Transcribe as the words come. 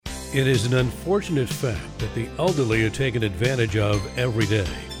It is an unfortunate fact that the elderly are taken advantage of every day.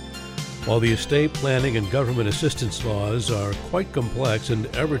 While the estate planning and government assistance laws are quite complex and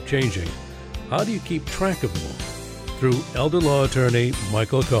ever-changing, how do you keep track of them all? Through elder law attorney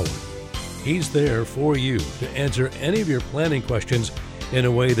Michael Cohen. He's there for you to answer any of your planning questions in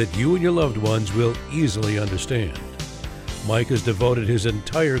a way that you and your loved ones will easily understand. Mike has devoted his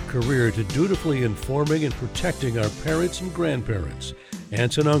entire career to dutifully informing and protecting our parents and grandparents,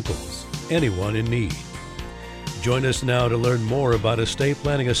 aunts and uncles, anyone in need. Join us now to learn more about estate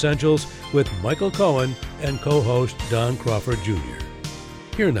planning essentials with Michael Cohen and co-host Don Crawford Jr.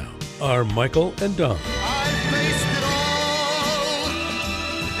 Here now are Michael and Don. I faced it all,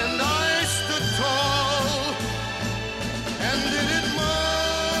 and I stood tall, and did it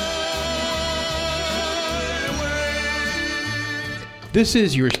my way. This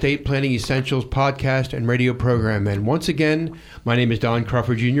is your Estate Planning Essentials podcast and radio program. And once again, my name is Don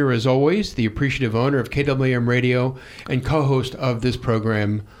Crawford Jr., as always, the appreciative owner of KWM Radio and co-host of this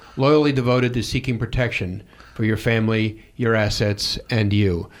program, loyally devoted to seeking protection for your family, your assets, and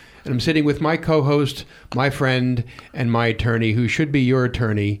you. And I'm sitting with my co-host, my friend, and my attorney, who should be your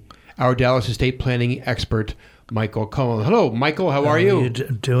attorney, our Dallas estate planning expert, Michael Cohen. Hello, Michael. How are you?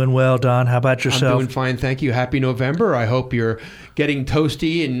 Doing well, Don. How about yourself? I'm doing fine, thank you. Happy November. I hope you're getting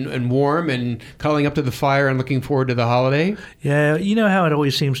toasty and warm and cuddling up to the fire and looking forward to the holiday. Yeah, you know how it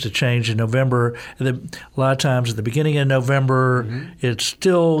always seems to change in November. A lot of times at the beginning of November, it's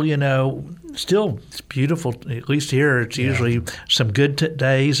still, still it's beautiful. At least here, it's usually some good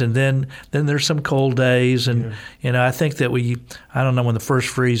days, and then there's some cold days. And, I think that I don't know when the first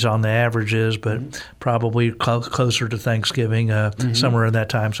freeze on the average is, but probably closer to Thanksgiving, somewhere in that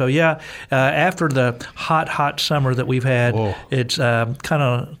time. So, after the hot summer that we've had, it's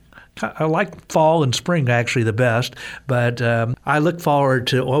I like fall and spring actually the best, but I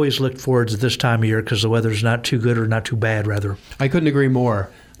always look forward to this time of year because the weather's not too good or not too bad, rather. I couldn't agree more.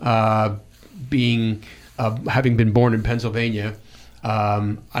 Having been born in Pennsylvania,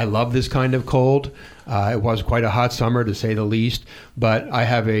 I love this kind of cold. It was quite a hot summer, to say the least, but I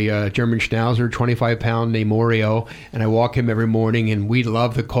have a German Schnauzer, 25-pound named Oreo, and I walk him every morning, and we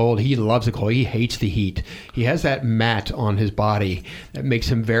love the cold. He loves the cold. He hates the heat. He has that mat on his body that makes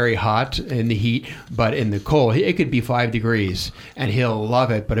him very hot in the heat, but in the cold, it could be 5 degrees, and he'll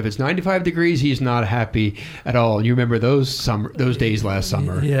love it. But if it's 95 degrees, he's not happy at all. You remember those days last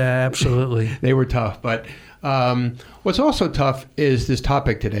summer? Yeah, absolutely. They were tough, but what's also tough is this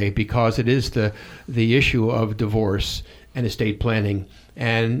topic today, because it is the issue of divorce and estate planning,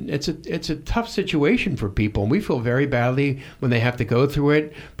 and it's a tough situation for people, and we feel very badly when they have to go through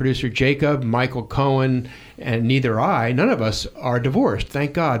it. Producer Jacob, Michael Cohen, and none of us are divorced,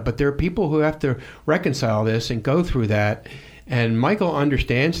 thank God, but there are people who have to reconcile this and go through that, and Michael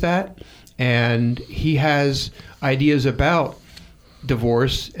understands that, and he has ideas about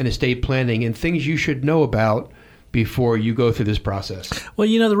divorce and estate planning and things you should know about before you go through this process. Well,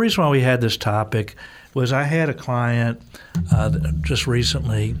 the reason why we had this topic was I had a client just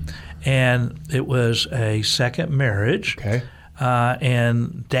recently, and it was a second marriage. Okay.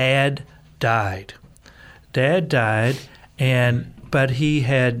 And Dad died. But he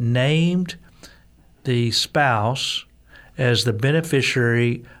had named the spouse as the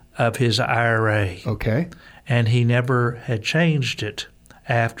beneficiary of his IRA. Okay. And he never had changed it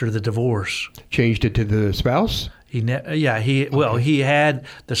after the divorce. Changed it to the spouse? He had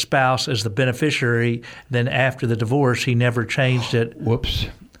the spouse as the beneficiary. Then after the divorce, he never changed it. Whoops.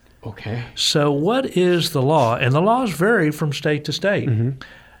 Okay. So what is the law? And the laws vary from state to state. Mm-hmm.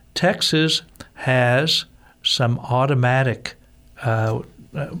 Texas has some automatic, where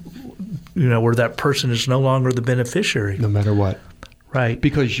that person is no longer the beneficiary. No matter what. Right.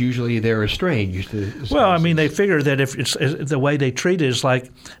 Because usually they're estranged. Well, they figure that if it's the way they treat it is like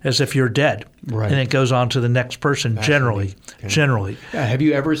as if you're dead. Right. And it goes on to the next person generally. Okay. Generally. Have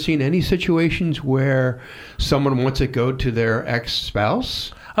you ever seen any situations where someone wants to go to their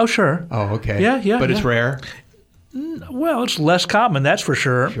ex-spouse? Oh, sure. Oh, okay. Yeah. But it's rare? Well, it's less common, that's for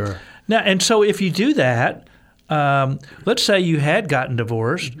sure. Sure. Now, and so if you do that, let's say you had gotten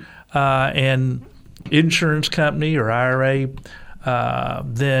divorced and insurance company or IRA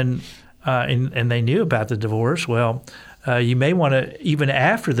and they knew about the divorce, well, you may want to, even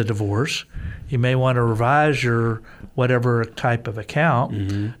after the divorce, you may want to revise your whatever type of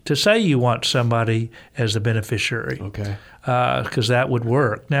account to say you want somebody as the beneficiary. Okay. Because that would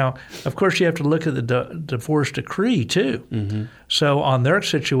work. Now, of course, you have to look at the divorce decree, too. Mm-hmm. So on their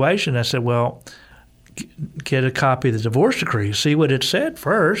situation, I said, well, get a copy of the divorce decree. See what it said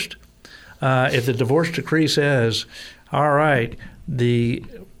first. If the divorce decree says, all right, the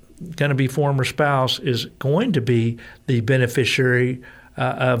going to be former spouse is going to be the beneficiary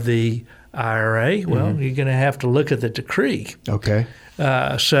of the IRA, well, you're going to have to look at the decree. Okay.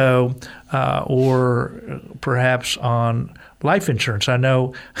 Or perhaps on life insurance. I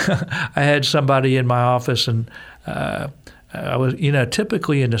know I had somebody in my office, and I was,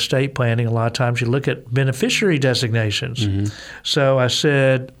 typically in estate planning, a lot of times you look at beneficiary designations. So I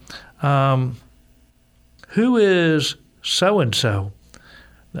said, who is so-and-so,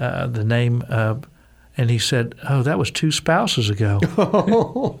 the name of, and he said, oh, that was 2 spouses ago.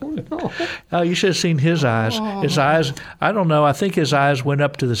 Oh, no. Oh, you should have seen his eyes. His eyes, I don't know, I think his eyes went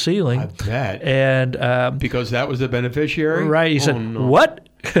up to the ceiling. I bet. And because that was the beneficiary? right, he said, no. what?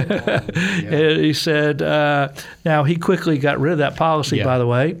 Yeah. He said, now he quickly got rid of that policy, by the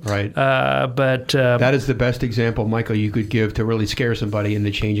way. Right. But that is the best example, Michael, you could give to really scare somebody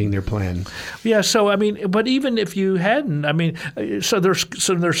into changing their plan. yeah, so I mean, but even if you hadn't, I mean, so there's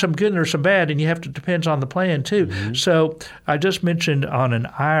some good and there's some bad, and you have to depends on the plan too. So I just mentioned on an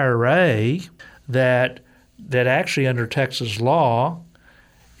IRA that actually under Texas law,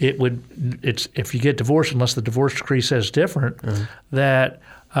 it's if you get divorced, unless the divorce decree says different, that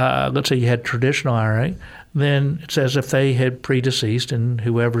let's say you had traditional IRA, then it says if they had predeceased and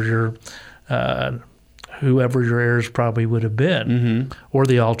whoever your heirs probably would have been, or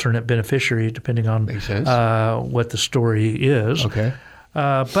the alternate beneficiary, depending on what the story is. Okay.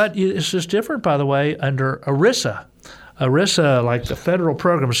 But it's just different, by the way, under ERISA. ERISA, like the federal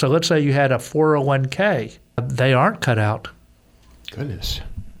program. So let's say you had a 401k. They aren't cut out. Goodness.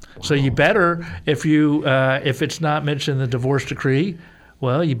 So you better, if it's not mentioned in the divorce decree,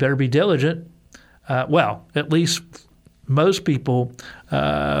 well, you better be diligent. Well, at least most people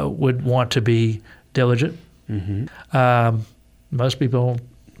would want to be diligent. Most people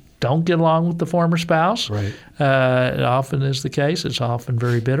don't get along with the former spouse. Right. It often is the case. It's often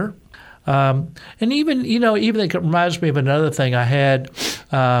very bitter. And even it reminds me of another thing. I had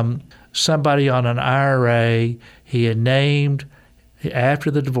somebody on an IRA. He had named,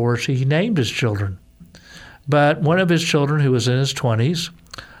 after the divorce, he named his children. But one of his children, who was in his 20s,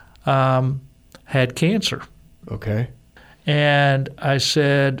 had cancer. Okay. And I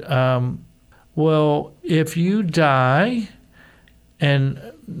said, well, if you die, and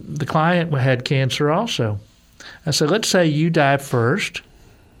the client had cancer also. I said, let's say you die first,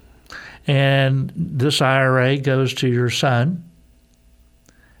 and this IRA goes to your son,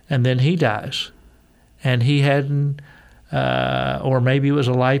 and then he dies. And he hadn't, or maybe it was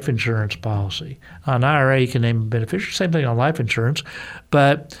a life insurance policy. On IRA, you can name a beneficiary. Same thing on life insurance.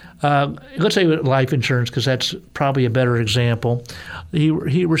 But let's say life insurance, because that's probably a better example. He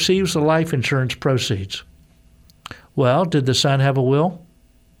receives the life insurance proceeds. Well, did the son have a will?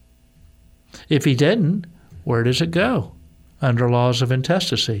 If he didn't, where does it go? Under laws of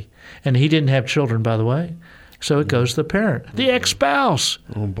intestacy. And he didn't have children, by the way. So it goes to the parent, the ex-spouse.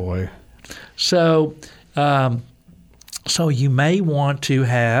 Oh, boy. So you may want to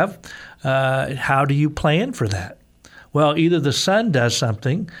have, how do you plan for that? Well, either the son does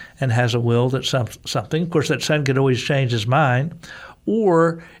something and has a will that's something. Of course, that son could always change his mind.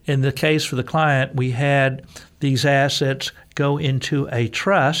 Or in the case for the client, we had these assets go into a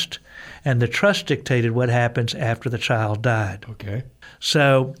trust, and the trust dictated what happens after the child died. Okay.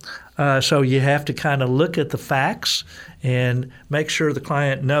 So you have to kind of look at the facts and make sure the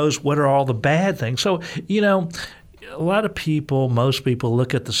client knows what are all the bad things. So, a lot of people, most people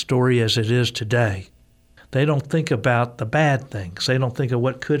look at the story as it is today. They don't think about the bad things. They don't think of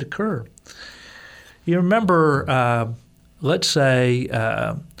what could occur. You remember, let's say,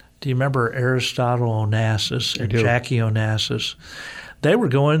 do you remember Aristotle Onassis and Jackie Onassis? They were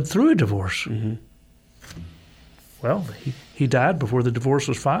going through a divorce. Well, he died before the divorce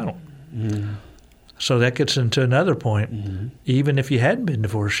was final. So that gets into another point. Even if you hadn't been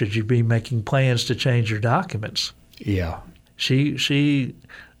divorced, should you be making plans to change your documents? Yeah. She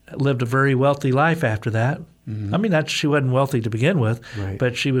lived a very wealthy life after that. I mean, she wasn't wealthy to begin with,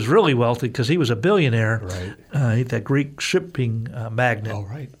 but she was really wealthy because he was a billionaire. Right. That Greek shipping magnate. Oh,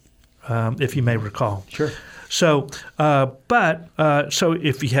 right. If you may recall. Sure. So, so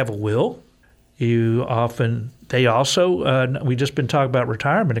if you have a will, they also, we just been talking about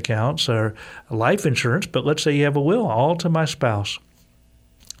retirement accounts or life insurance, but let's say you have a will, all to my spouse.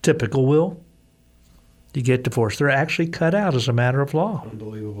 Typical will, you get divorced. They're actually cut out as a matter of law.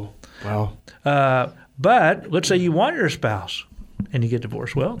 Unbelievable. Wow. But let's say you want your spouse and you get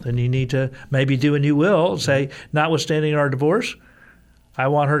divorced. Well, then you need to maybe do a new will and say, notwithstanding our divorce, I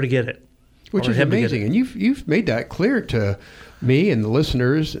want her to get it. Which is amazing. And you've made that clear to me and the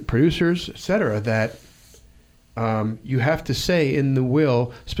listeners, producers, et cetera, that you have to say in the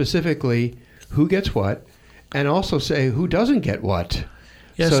will specifically who gets what, and also say who doesn't get what,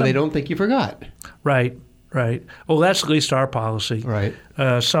 so they don't think you forgot. Right. Well, that's at least our policy. Right.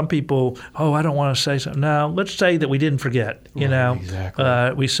 Some people, I don't want to say something. No, let's say that we didn't forget.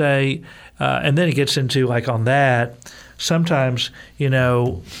 Exactly. We say, and then it gets into like on that. Sometimes,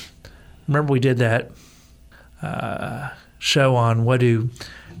 remember we did that show on what do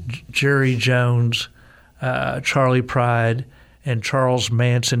Jerry Jones, Charlie Pride, and Charles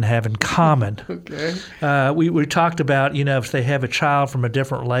Manson have in common. Okay. We talked about, if they have a child from a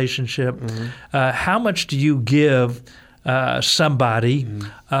different relationship, how much do you give somebody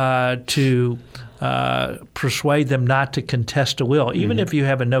to persuade them not to contest a will? Even if you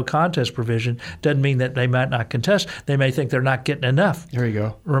have a no contest provision, doesn't mean that they might not contest. They may think they're not getting enough. There you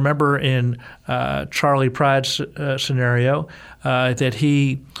go. Remember in Charlie Pride's scenario that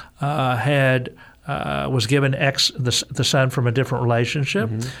he was given the son from a different relationship,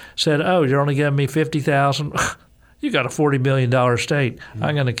 said, you're only giving me $50,000. You got a $40 million estate.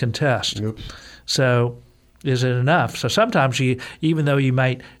 I'm going to contest. Oops. So is it enough? So sometimes even though you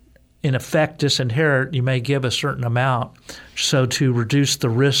might in effect disinherit, you may give a certain amount so to reduce the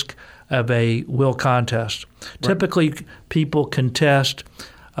risk of a will contest. Right. Typically, people contest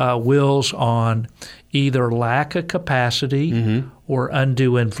wills on either lack of capacity or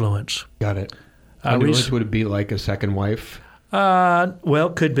undue influence. Got it. Would it be like a second wife? Well,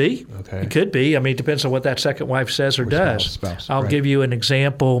 it could be. Okay. It could be. I mean, it depends on what that second wife says or does. Spouse. I'll give you an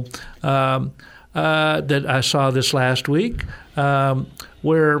example that I saw this last week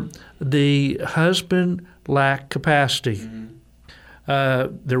where the husband lacked capacity.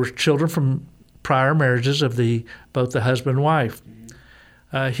 There were children from prior marriages of both the husband and wife.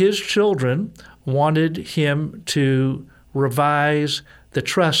 His children wanted him to revise the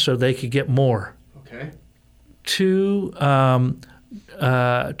trust so they could get more. Okay. There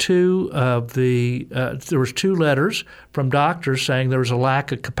was 2 letters from doctors saying there was a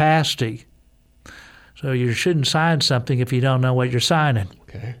lack of capacity. So you shouldn't sign something if you don't know what you're signing.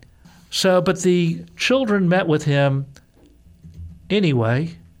 Okay. So, but the children met with him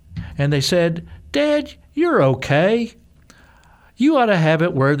anyway, and they said, "Dad, you're okay. You ought to have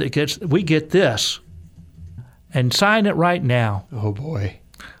it where we get this, and sign it right now." Oh boy.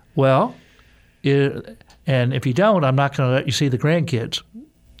 Well, and if you don't, I'm not going to let you see the grandkids.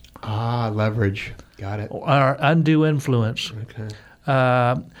 Leverage. Got it. Or undue influence. Okay.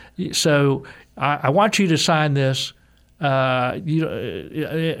 So I want you to sign this, or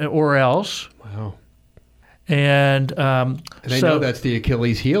else. Wow. And I know that's the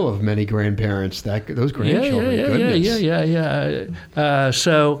Achilles heel of many grandparents. Those grandchildren. Yeah.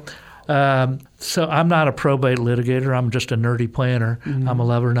 So I'm not a probate litigator. I'm just a nerdy planner. I'm a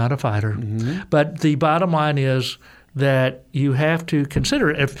lover, not a fighter. But the bottom line is that you have to consider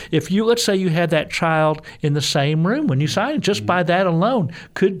if you, let's say you had that child in the same room when you sign it, just by that alone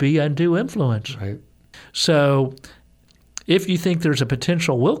could be undue influence. Right. So if you think there's a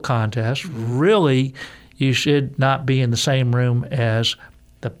potential will contest, really you should not be in the same room as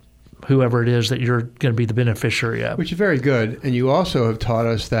whoever it is that you're going to be the beneficiary of. Which is very good. And you also have taught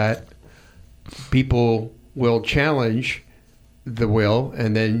us that people will challenge the will,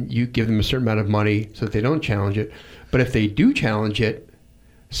 and then you give them a certain amount of money so that they don't challenge it. But if they do challenge it,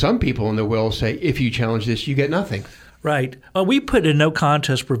 some people in the will say, if you challenge this, you get nothing. Right. Well, we put a no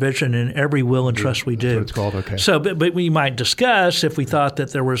contest provision in every will and trust we do. That's what it's called, okay. So, but we might discuss if we thought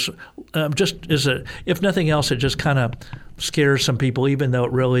that there was if nothing else, it just kind of scares some people, even though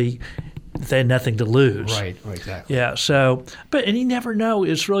it really they had nothing to lose. Right, exactly. Yeah. So, and you never know.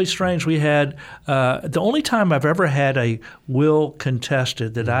 It's really strange. We had the only time I've ever had a will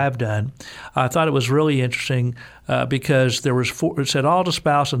contested that I've done. I thought it was really interesting because there was it said all to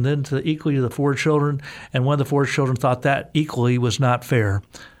spouse and then equally to the 4 children, and one of the 4 children thought that equally was not fair.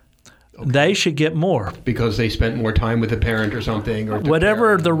 Okay. They should get more because they spent more time with the parent or something, or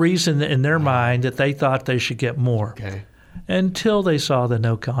whatever the reason in their mind that they thought they should get more. Okay. Until they saw the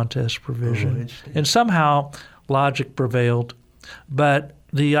no contest provision. And somehow logic prevailed. But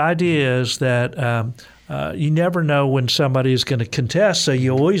the idea is that you never know when somebody is going to contest, so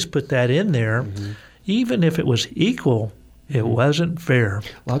you always put that in there. Even if it was equal, it wasn't fair.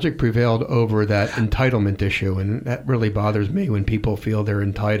 Logic prevailed over that entitlement issue, and that really bothers me when people feel they're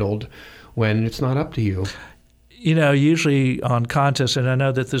entitled when it's not up to you. You know, usually on contests, and I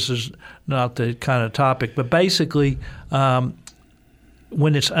know that this is not the kind of topic, but basically when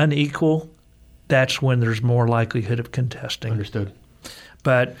it's unequal, that's when there's more likelihood of contesting. Understood.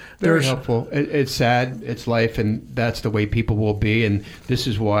 But very helpful. It's sad. It's life, and that's the way people will be. And this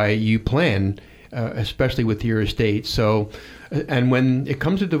is why you plan especially with your estate. So, and when it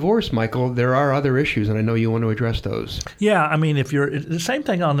comes to divorce, Michael, there are other issues, and I know you want to address those. Yeah, I mean, if you're the same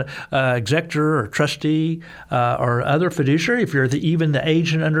thing on executor or trustee or other fiduciary, if you're even the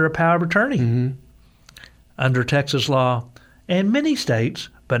agent under a power of attorney, under Texas law and many states,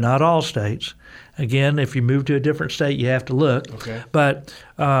 but not all states. Again, if you move to a different state, you have to look. Okay. But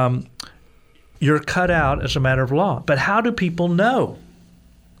you're cut out as a matter of law. But how do people know?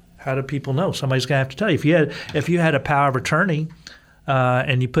 How do people know? Somebody's going to have to tell you. If you had a power of attorney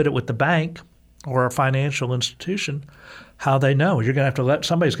and you put it with the bank or a financial institution, how they know? You're going to have to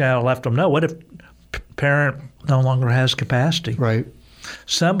somebody's going to let them know. What if parent no longer has capacity? Right.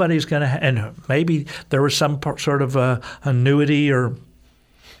 Somebody's going to, and maybe there was some sort of annuity or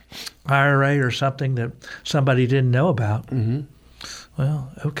IRA or something that somebody didn't know about. Mm-hmm.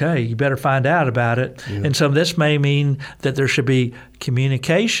 Well, okay, you better find out about it. Yeah. And so this may mean that there should be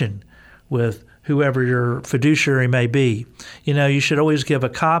communication with whoever your fiduciary may be. You should always give a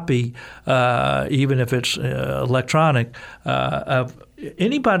copy, even if it's electronic, of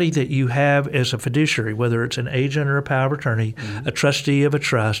anybody that you have as a fiduciary, whether it's an agent or a power of attorney, a trustee of a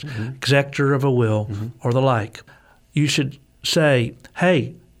trust, executor of a will, or the like. You should say,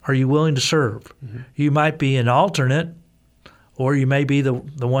 hey, are you willing to serve? You might be an alternate, or you may be the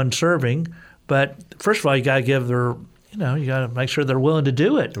one serving, but first of all, you got to give you got to make sure they're willing to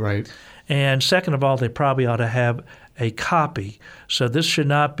do it. Right. And second of all, they probably ought to have a copy. So this should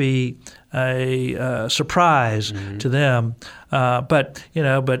not be a surprise to them. But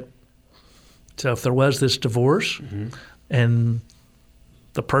so if there was this divorce and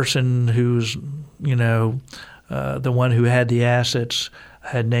the person who's, the one who had the assets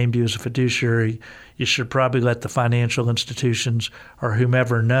had named you as a fiduciary, you should probably let the financial institutions or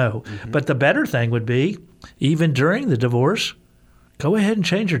whomever know. But the better thing would be, even during the divorce, go ahead and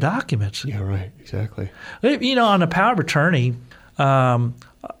change your documents. Yeah, right. Exactly. On a power of attorney,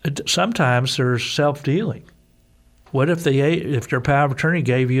 sometimes there's self-dealing. What if your power of attorney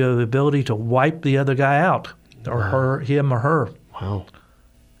gave you the ability to wipe the other guy out, or him or her? Wow.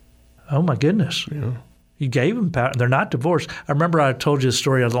 Oh my goodness. Yeah. You gave them power. They're not divorced. I remember I told you a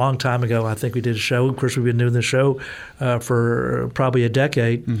story a long time ago. I think we did a show. Of course, we've been doing the show for probably a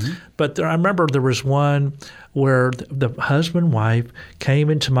decade. But I remember there was one where the husband and wife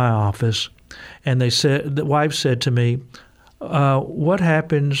came into my office, and the wife said to me, what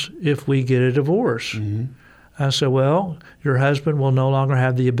happens if we get a divorce? I said, well, your husband will no longer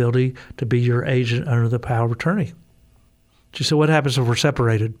have the ability to be your agent under the power of attorney. She said, what happens if we're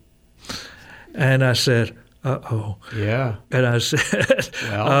separated? And I said, uh-oh. Yeah. And I said,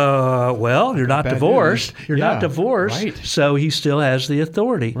 well, you're not divorced. You're not divorced, right. So he still has the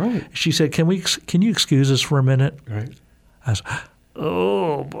authority. Right. She said, can you excuse us for a minute? Right. I said,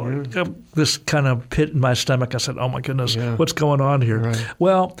 oh, boy. This kind of pit in my stomach. I said, oh, my goodness, what's going on here? Right.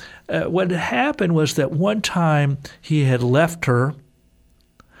 Well, what happened was that one time he had left her,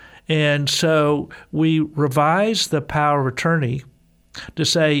 and so we revised the power of attorney to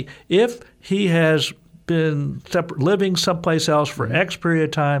say if he has been living someplace else for X period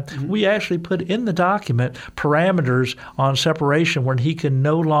of time, we actually put in the document parameters on separation when he can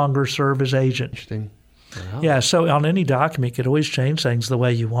no longer serve as agent. Interesting. Wow. Yeah, so on any document, you could always change things the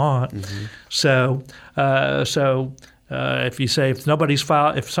way you want. So if you say if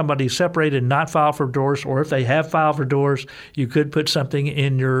somebody's separated and not filed for divorce, or if they have filed for divorce, you could put something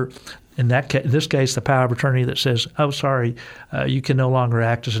in this case, the power of attorney that says, oh, sorry, you can no longer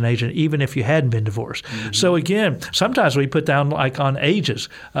act as an agent, even if you hadn't been divorced. So again, sometimes we put down like on ages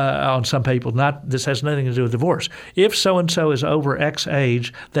on some people. This has nothing to do with divorce. If so-and-so is over X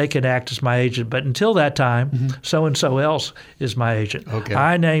age, they can act as my agent. But until that time, so-and-so else is my agent. Okay.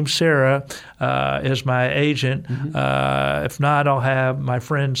 I named Sarah as my agent. If not, I'll have my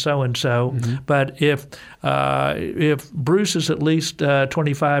friend so-and-so. But if Bruce is at least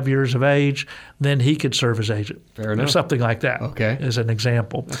 25 years of age, then he could serve as agent. Fair enough. Or something like that. Okay. As an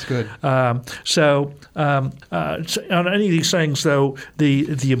example. That's good. So on any of these things, though,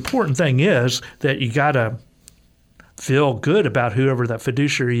 the important thing is that you got to feel good about whoever that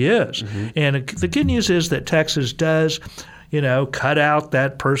fiduciary is. And the good news is that Texas does cut out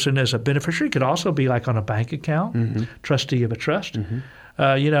that person as a beneficiary. It could also be like on a bank account, trustee of a trust.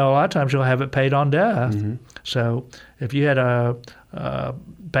 A lot of times you'll have it paid on death. So if you had a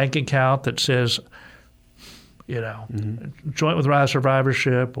bank account that says, joint with right of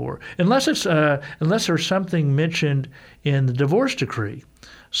survivorship, or unless there's something mentioned in the divorce decree.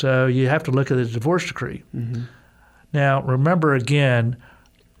 So you have to look at the divorce decree. Now, remember again,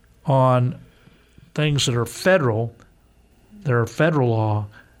 on things that are federal law,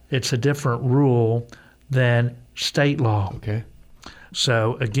 it's a different rule than state law. Okay.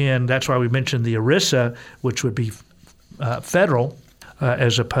 So again, that's why we mentioned the ERISA, which would be federal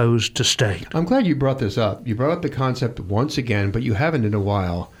as opposed to state. I'm glad you brought this up. You brought up the concept once again, but you haven't in a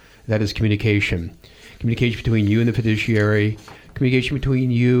while. That is communication. Communication between you and the fiduciary, communication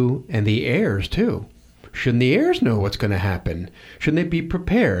between you and the heirs, too. Shouldn't the heirs know what's going to happen? Shouldn't they be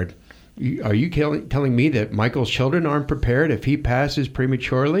prepared? Are you telling me that Michael's children aren't prepared if he passes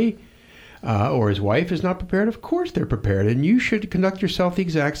prematurely? Or his wife is not prepared? Of course they're prepared, and you should conduct yourself the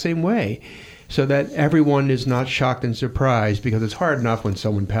exact same way so that everyone is not shocked and surprised, because it's hard enough when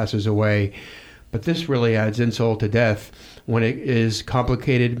someone passes away. But this really adds insult to death when it is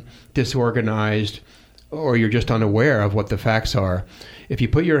complicated, disorganized, or you're just unaware of what the facts are. If you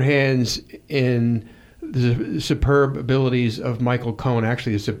put your hands in the superb abilities of Michael Cohen,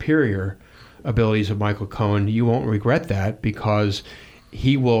 actually the superior abilities of Michael Cohen, you won't regret that, because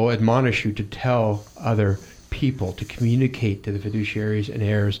he will admonish you to tell other people, to communicate to the fiduciaries and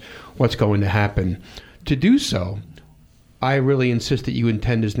heirs what's going to happen. To do so, I really insist that you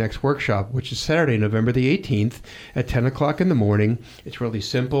attend his next workshop, which is Saturday, November the 18th at 10 o'clock in the morning. It's really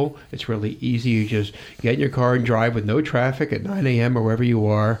simple. It's really easy. You just get in your car and drive with no traffic at 9 a.m. or wherever you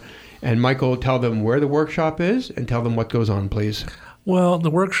are. And Michael, tell them where the workshop is and tell them what goes on, please. Well,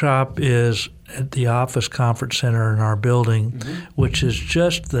 the workshop is at the Office Conference Center in our building, which is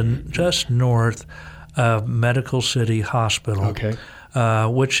just north of Medical City Hospital,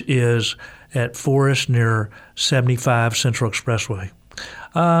 which is at Forest near 75 Central Expressway,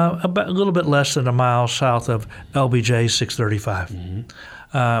 about a little bit less than a mile south of LBJ 635.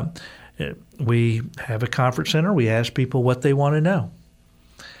 We have a conference center. We ask people what they want to know.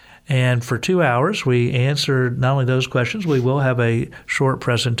 And for 2 hours, we answer not only those questions, we will have a short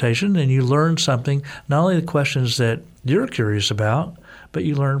presentation, and you learn something, not only the questions that you're curious about, but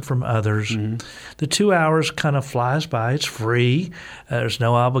you learn from others. The 2 hours kind of flies by. It's free. There's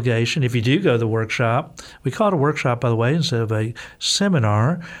no obligation. If you do go to the workshop, we call it a workshop, by the way, instead of a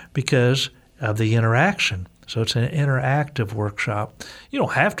seminar, because of the interaction. So it's an interactive workshop. You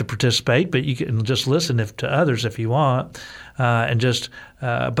don't have to participate, but you can just listen to others if you want,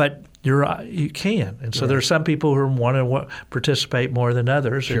 but you can. And so there's some people who want to participate more than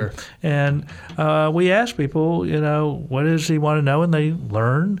others. Sure. And we ask people, what does he want to know? And they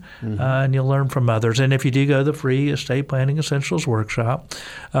learn, and you'll learn from others. And if you do go to the free Estate Planning Essentials Workshop,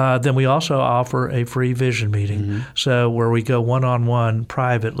 then we also offer a free vision meeting. So where we go one-on-one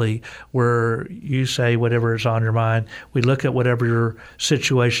privately, where you say whatever is on your mind. We look at whatever your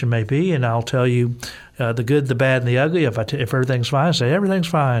situation may be, and I'll tell you the good, the bad, and the ugly. If everything's fine, I say everything's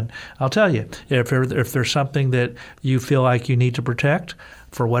fine. I'll tell you. If there's something that you feel like you need to protect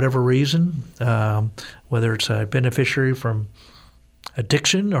for whatever reason, whether it's a beneficiary from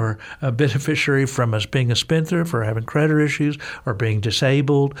addiction or a beneficiary from us being a spendthrift or having credit issues or being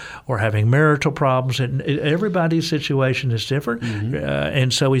disabled or having marital problems, and everybody's situation is different.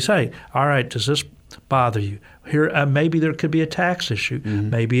 And so we say, all right, does this bother you? Here, maybe there could be a tax issue.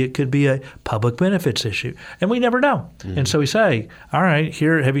 Maybe it could be a public benefits issue. And we never know. And so we say, all right,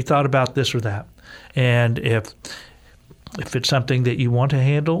 here, have you thought about this or that? And if it's something that you want to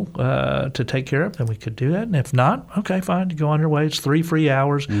handle to take care of, then we could do that. And if not, okay, fine. You go on your way. It's 3 free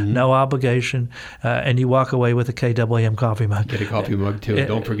hours, no obligation, and you walk away with a KWM coffee mug. Get a coffee mug, too.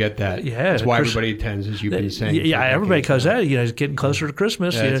 Don't forget that. Yeah. That's why everybody attends, as you've been saying. Yeah, everybody goes, it's getting closer to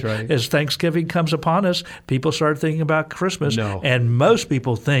Christmas. That's right. As Thanksgiving comes upon us, people start thinking about Christmas. No. And most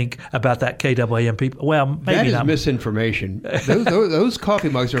people think about that KWM people. Well, maybe that is not. misinformation. Those coffee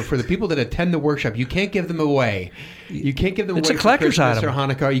mugs are for the people that attend the workshop. You can't give them away. You can't give them It's away a collector's for Christmas item.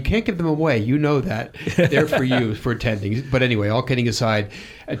 or Hanukkah. You can't give them away. You know that. They're for you, for attending. But anyway, all kidding aside,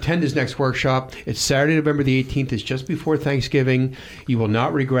 attend his next workshop. It's Saturday, November the 18th. It's just before Thanksgiving. You will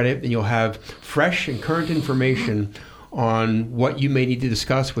not regret it, and you'll have fresh and current information on what you may need to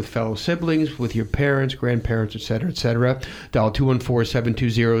discuss with fellow siblings, with your parents, grandparents, etc., etc. Dial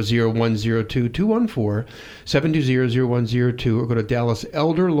 214-720-0102, 214-720-0102, or go to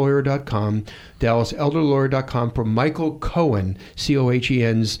DallasElderLawyer.com, DallasElderLawyer.com for Michael Cohen,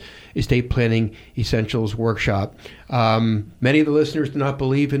 Cohen's Estate Planning Essentials Workshop. Many of the listeners do not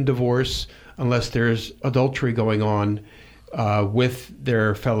believe in divorce unless there's adultery going on with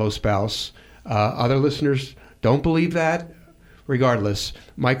their fellow spouse. Other listeners don't believe that. Regardless,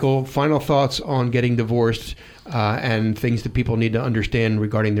 Michael, final thoughts on getting divorced and things that people need to understand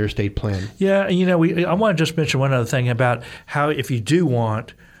regarding their estate plan. Yeah, I want to just mention one other thing about how if you do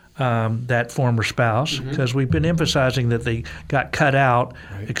want that former spouse, because we've been emphasizing that they got cut out,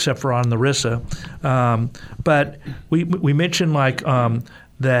 except for on the RISA. But we mentioned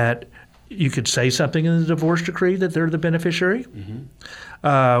that you could say something in the divorce decree that they're the beneficiary.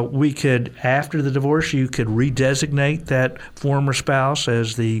 We could, after the divorce, you could redesignate that former spouse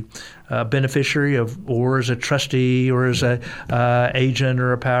as the beneficiary or as a trustee or as a agent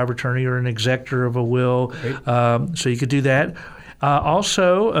or a power of attorney or an executor of a will. So you could do that.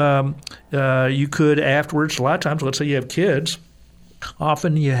 Also, you could afterwards, a lot of times, let's say you have kids,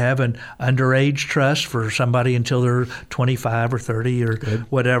 often you have an underage trust for somebody until they're 25 or 30 or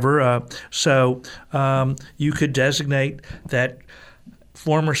whatever. So you could designate that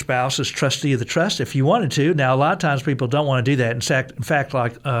former spouse as trustee of the trust if you wanted to. Now, a lot of times people don't want to do that. In fact,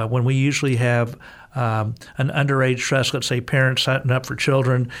 like when we usually have an underage trust, let's say parents signing up for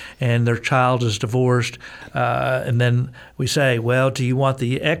children and their child is divorced, and then we say, well, do you want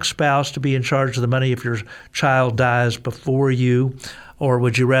the ex-spouse to be in charge of the money if your child dies before you? Or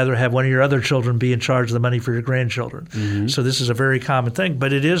would you rather have one of your other children be in charge of the money for your grandchildren? So this is a very common thing,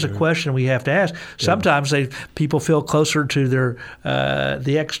 but it is a question we have to ask. Sometimes people feel closer to their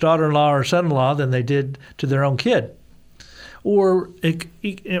the ex-daughter-in-law or son-in-law than they did to their own kid, or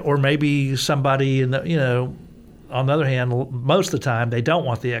maybe somebody in the on the other hand, most of the time they don't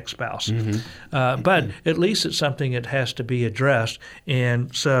want the ex-spouse. But at least it's something that has to be addressed.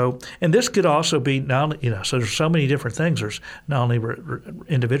 And this could also be not only, so there's so many different things. There's not only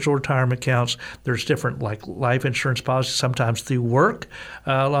individual retirement accounts, there's different like life insurance policies, sometimes through work.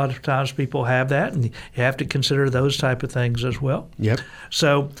 A lot of times people have that, and you have to consider those type of things as well.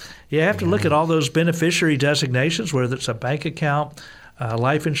 So you have to look at all those beneficiary designations, whether it's a bank account,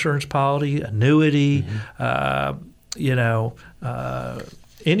 life insurance policy, annuity,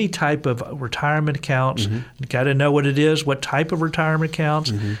 any type of retirement accounts. You got to know what it is, what type of retirement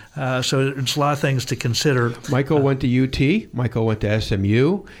accounts. So there's a lot of things to consider. Michael went to UT. Michael went to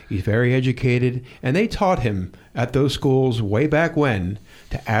SMU. He's very educated. And they taught him at those schools way back when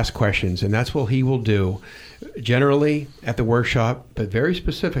to ask questions. And that's what he will do. Generally at the workshop, but very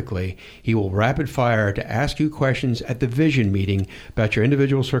specifically, he will rapid fire to ask you questions at the vision meeting about your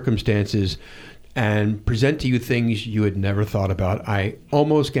individual circumstances and present to you things you had never thought about. I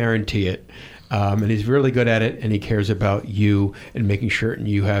almost guarantee it. And he's really good at it, and he cares about you and making sure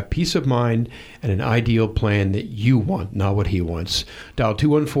you have peace of mind and an ideal plan that you want, not what he wants. Dial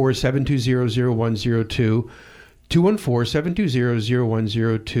 214-720-0102,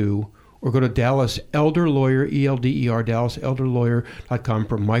 214-720-0102, or go to Dallas Elder Lawyer, ELDER, DallasElderLawyer.com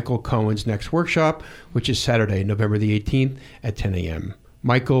for Michael Cohen's next workshop, which is Saturday, November the 18th at 10 a.m.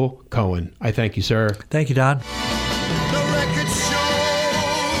 Michael Cohen, I thank you, sir. Thank you, Don. The record shows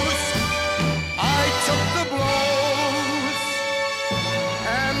I took the blows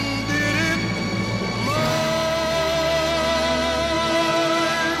and did it my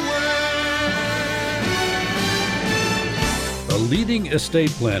way. A leading estate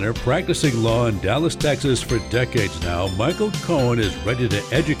planner practicing law in Dallas, Texas for decades now, Michael Cohen is ready to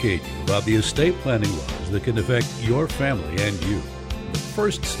educate you about the estate planning laws that can affect your family and you. The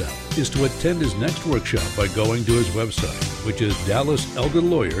first step is to attend his next workshop by going to his website, which is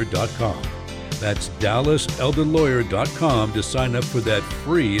DallasElderLawyer.com. That's DallasElderLawyer.com to sign up for that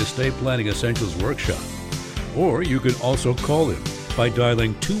free Estate Planning Essentials workshop. Or you can also call him by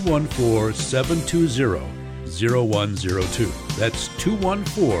dialing 214-720-0102. That's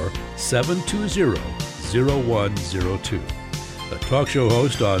 214-720-0102. A talk show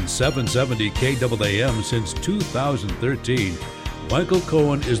host on 770 KAAM since 2013, Michael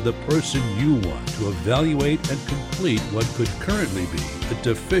Cohen is the person you want to evaluate and complete what could currently be a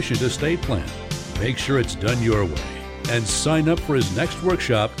deficient estate plan. Make sure it's done your way and sign up for his next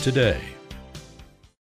workshop today.